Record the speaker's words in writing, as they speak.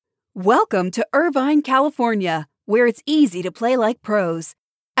Welcome to Irvine, California, where it's easy to play like pros.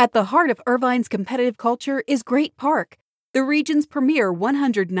 At the heart of Irvine's competitive culture is Great Park, the region's premier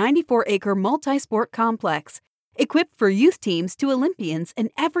 194-acre multi-sport complex, equipped for youth teams to Olympians and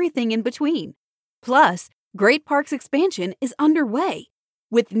everything in between. Plus, Great Park's expansion is underway.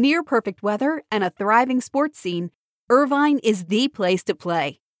 With near-perfect weather and a thriving sports scene, Irvine is the place to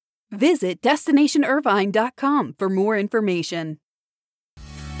play. Visit DestinationIrvine.com for more information.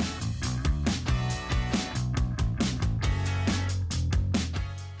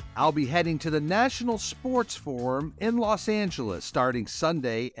 I'll be heading to the National Sports Forum in Los Angeles starting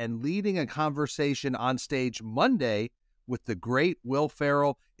Sunday and leading a conversation on stage Monday with the great Will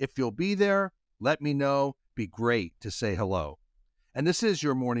Ferrell. If you'll be there, let me know. Be great to say hello. And this is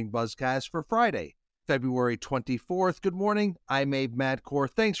your Morning Buzzcast for Friday, February 24th. Good morning. I'm Abe Madkour.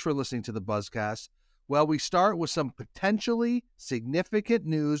 Thanks for listening to the Buzzcast. Well, we start with some potentially significant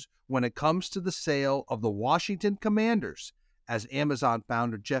news when it comes to the sale of the Washington Commanders, as Amazon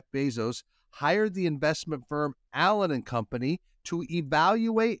founder Jeff Bezos hired the investment firm Allen & Company to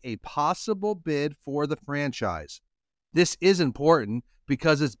evaluate a possible bid for the franchise. This is important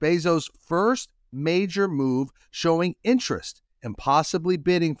because it's Bezos' first major move showing interest in possibly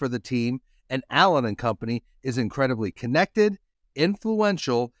bidding for the team, and Allen & Company is incredibly connected,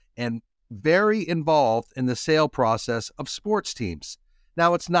 influential, and very involved in the sale process of sports teams.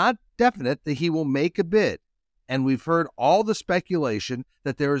 Now, it's not definite that he will make a bid, and we've heard all the speculation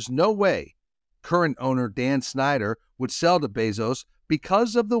that there is no way current owner Dan Snyder would sell to Bezos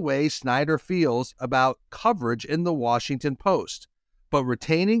because of the way Snyder feels about coverage in the Washington Post. But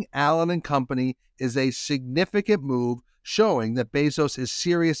retaining Allen & Company is a significant move, showing that Bezos is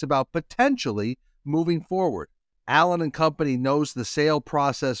serious about potentially moving forward. Allen & Company knows the sale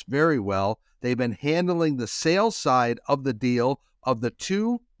process very well. They've been handling the sales side of the deal of the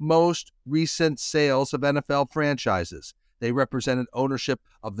two most recent sales of NFL franchises. They represented ownership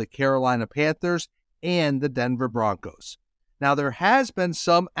of the Carolina Panthers and the Denver Broncos. Now, there has been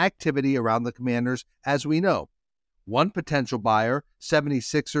some activity around the Commanders, as we know. One potential buyer,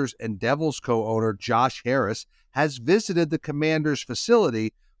 76ers and Devils co-owner Josh Harris, has visited the Commanders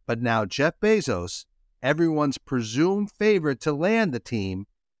facility, but now Jeff Bezos, everyone's presumed favorite to land the team,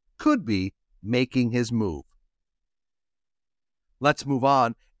 could be making his move. Let's move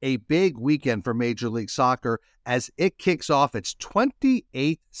on. A big weekend for Major League Soccer as it kicks off its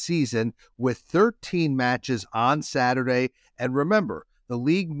 28th season with 13 matches on Saturday. And remember, the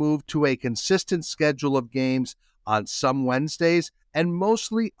league moved to a consistent schedule of games on some Wednesdays and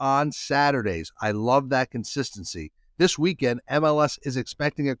mostly on Saturdays. I love that consistency. This weekend, MLS is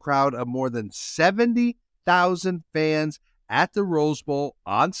expecting a crowd of more than 70,000 fans at the Rose Bowl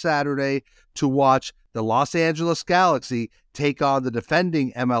on Saturday to watch the Los Angeles Galaxy take on the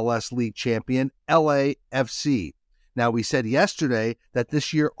defending MLS League champion, LAFC. Now, we said yesterday that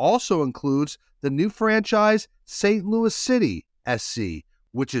this year also includes the new franchise, St. Louis City SC,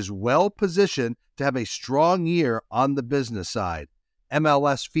 which is well positioned to have a strong year on the business side.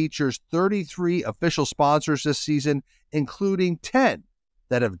 MLS features 33 official sponsors this season, including 10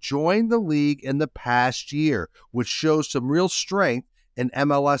 that have joined the league in the past year, which shows some real strength in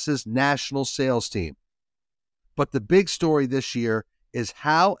MLS's national sales team. But the big story this year is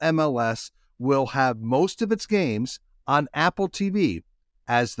how MLS will have most of its games on Apple TV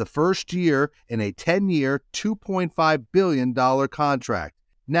as the first year in a 10-year, $2.5 billion contract.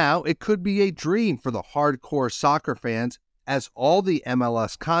 Now, it could be a dream for the hardcore soccer fans, as all the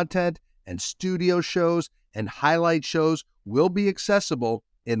MLS content and studio shows and highlight shows will be accessible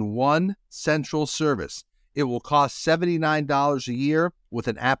in one central service. It will cost $79 a year with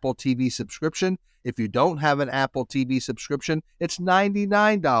an Apple TV subscription. If you don't have an Apple TV subscription, it's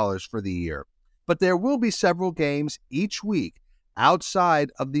 $99 for the year. But there will be several games each week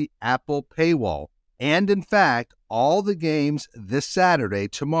outside of the Apple paywall. And in fact, all the games this Saturday,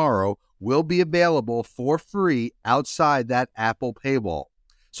 tomorrow, will be available for free outside that Apple paywall.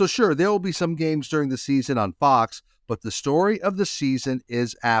 So sure, there will be some games during the season on Fox, but the story of the season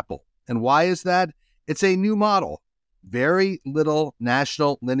is Apple. And why is that? It's a new model. Very little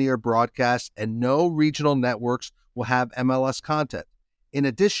national linear broadcasts and no regional networks will have MLS content. In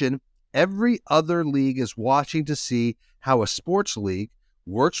addition, every other league is watching to see how a sports league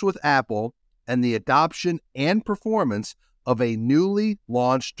works with Apple and the adoption and performance of a newly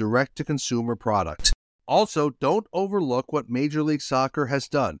launched direct-to-consumer product. Also, don't overlook what Major League Soccer has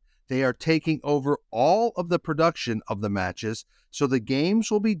done. They are taking over all of the production of the matches, so the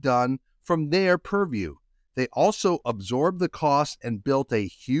games will be done from their purview. They also absorbed the cost and built a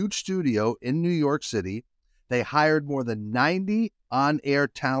huge studio in New York City. They hired more than 90 on-air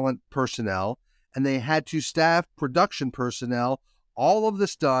talent personnel, and they had to staff production personnel. All of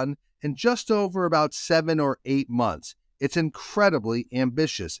this done in just over about 7 or 8 months. It's incredibly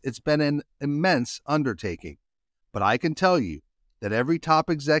ambitious. It's been an immense undertaking. But I can tell you that every top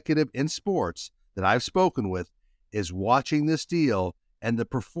executive in sports that I've spoken with is watching this deal and the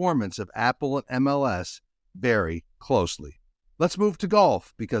performance of Apple and MLS very closely. Let's move to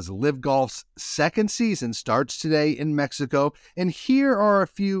golf, because LIV Golf's second season starts today in Mexico, and here are a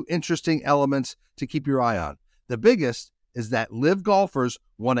few interesting elements to keep your eye on. The biggest is that LIV golfers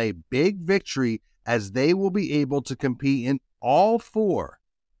won a big victory, as they will be able to compete in all 4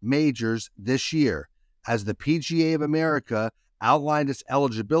 majors this year, as the PGA of America outlined its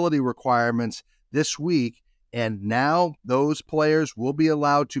eligibility requirements this week, and now those players will be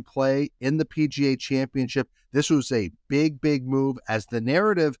allowed to play in the PGA Championship. This was a big move, as the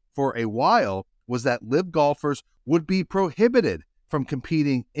narrative for a while was that LIV golfers would be prohibited from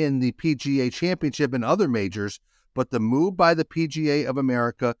competing in the PGA Championship and other majors, but the move by the PGA of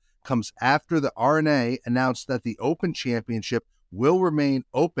America comes after the R&A announced that the Open Championship will remain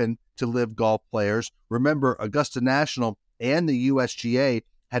open to LIV golf players. Remember, Augusta National and the USGA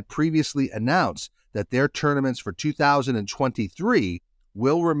had previously announced that their tournaments for 2023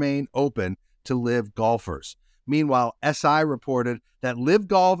 will remain open to LIV golfers. Meanwhile, SI reported that LIV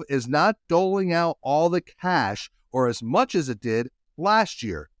Golf is not doling out all the cash or as much as it did last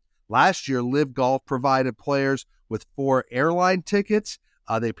year. Last year, LIV Golf provided players with 4 airline tickets.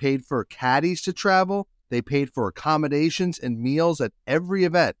 They paid for caddies to travel. They paid for accommodations and meals at every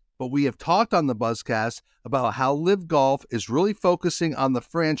event. But we have talked on the Buzzcast about how LIV Golf is really focusing on the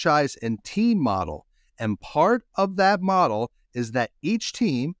franchise and team model. And part of that model is that each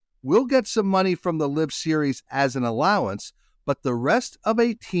team will get some money from the LIV Series as an allowance, but the rest of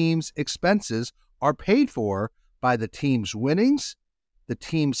a team's expenses are paid for by the team's winnings, the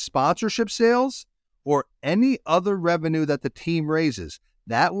team's sponsorship sales, or any other revenue that the team raises.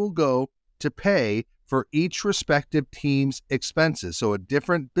 That will go to pay for each respective team's expenses. So a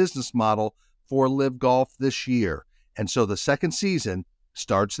different business model for LIV Golf this year. And so the second season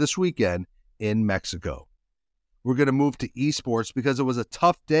starts this weekend in Mexico. We're going to move to esports, because it was a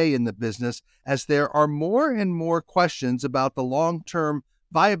tough day in the business, as there are more and more questions about the long-term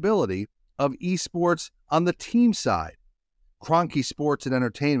viability of esports on the team side. Kroenke Sports and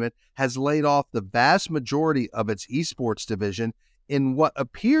Entertainment has laid off the vast majority of its esports division in what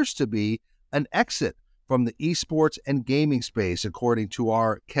appears to be an exit from the esports and gaming space, according to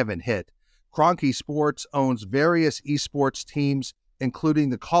our Kevin Hitt. Kroenke Sports owns various esports teams,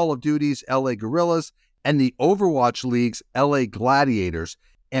 including the Call of Duty's LA Guerrillas and the Overwatch League's LA Gladiators,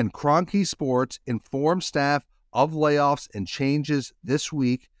 and Kroenke Sports informed staff of layoffs and changes this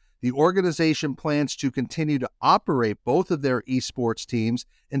week. The organization plans to continue to operate both of their esports teams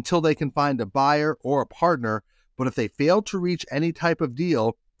until they can find a buyer or a partner, but if they fail to reach any type of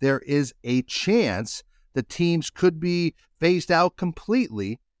deal, there is a chance the teams could be phased out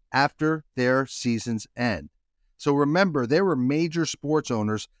completely after their season's end. So remember, there were major sports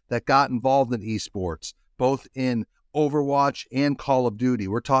owners that got involved in esports, both in Overwatch and Call of Duty.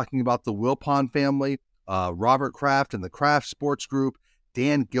 We're talking about the Wilpon family, Robert Kraft and the Kraft Sports Group,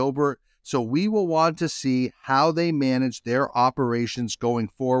 Dan Gilbert. So we will want to see how they manage their operations going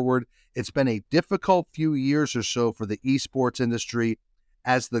forward. It's been a difficult few years or so for the esports industry,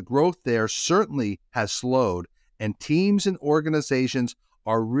 as the growth there certainly has slowed, and teams and organizations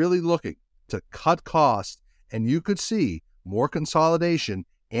are really looking to cut costs, and you could see more consolidation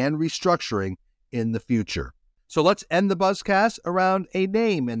and restructuring in the future. So let's end the Buzzcast around a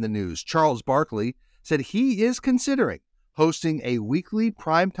name in the news. Charles Barkley said he is considering hosting a weekly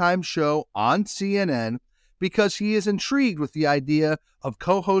primetime show on CNN because he is intrigued with the idea of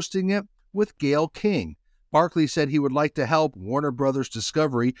co-hosting it with Gayle King. Barkley said he would like to help Warner Brothers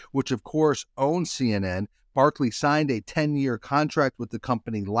Discovery, which of course owns CNN. Barkley signed a 10-year contract with the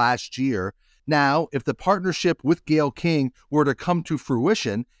company last year. Now, if the partnership with Gayle King were to come to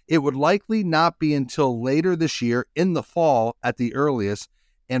fruition, it would likely not be until later this year, in the fall at the earliest.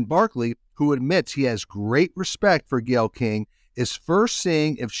 And Barkley, who admits he has great respect for Gayle King, is first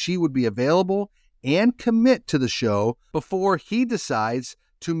seeing if she would be available and commit to the show before he decides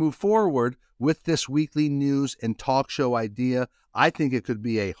to move forward with this weekly news and talk show idea. I think it could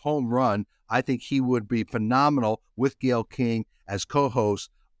be a home run. I think he would be phenomenal with Gayle King as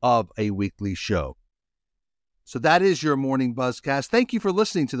co-host of a weekly show. So that is your Morning Buzzcast. Thank you for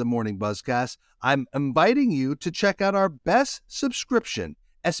listening to the Morning Buzzcast. I'm inviting you to check out our best subscription,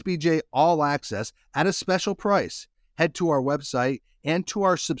 SBJ All Access, at a special price. head to our website and to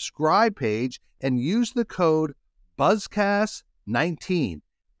our subscribe page and use the code BUZZCAST19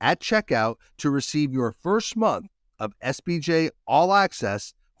 at checkout to receive your first month of SBJ All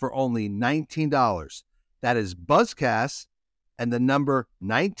Access for only $19. That is BUZZCAST and the number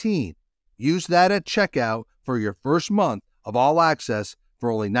 19. Use that at checkout for your first month of All Access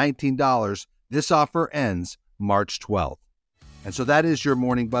for only $19. This offer ends March 12th. And so that is your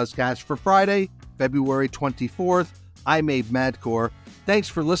morning Buzzcast for Friday, February 24th. I'm Abe Madkour. Thanks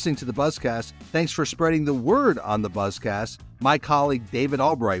for listening to the Buzzcast. Thanks for spreading the word on the Buzzcast. My colleague David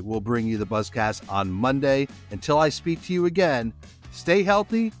Albright will bring you the Buzzcast on Monday. Until I speak to you again, stay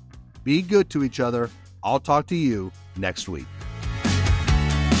healthy, be good to each other. I'll talk to you next week.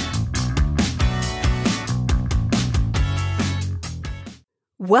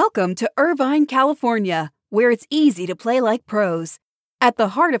 Welcome to Irvine, California, where it's easy to play like pros. At the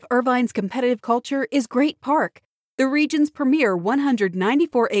heart of Irvine's competitive culture is Great Park, the region's premier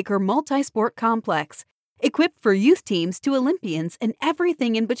 194-acre multi-sport complex, equipped for youth teams to Olympians and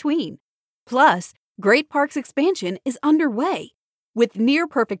everything in between. Plus, Great Park's expansion is underway. With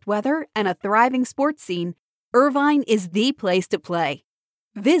near-perfect weather and a thriving sports scene, Irvine is the place to play.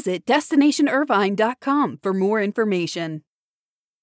 Visit DestinationIrvine.com for more information.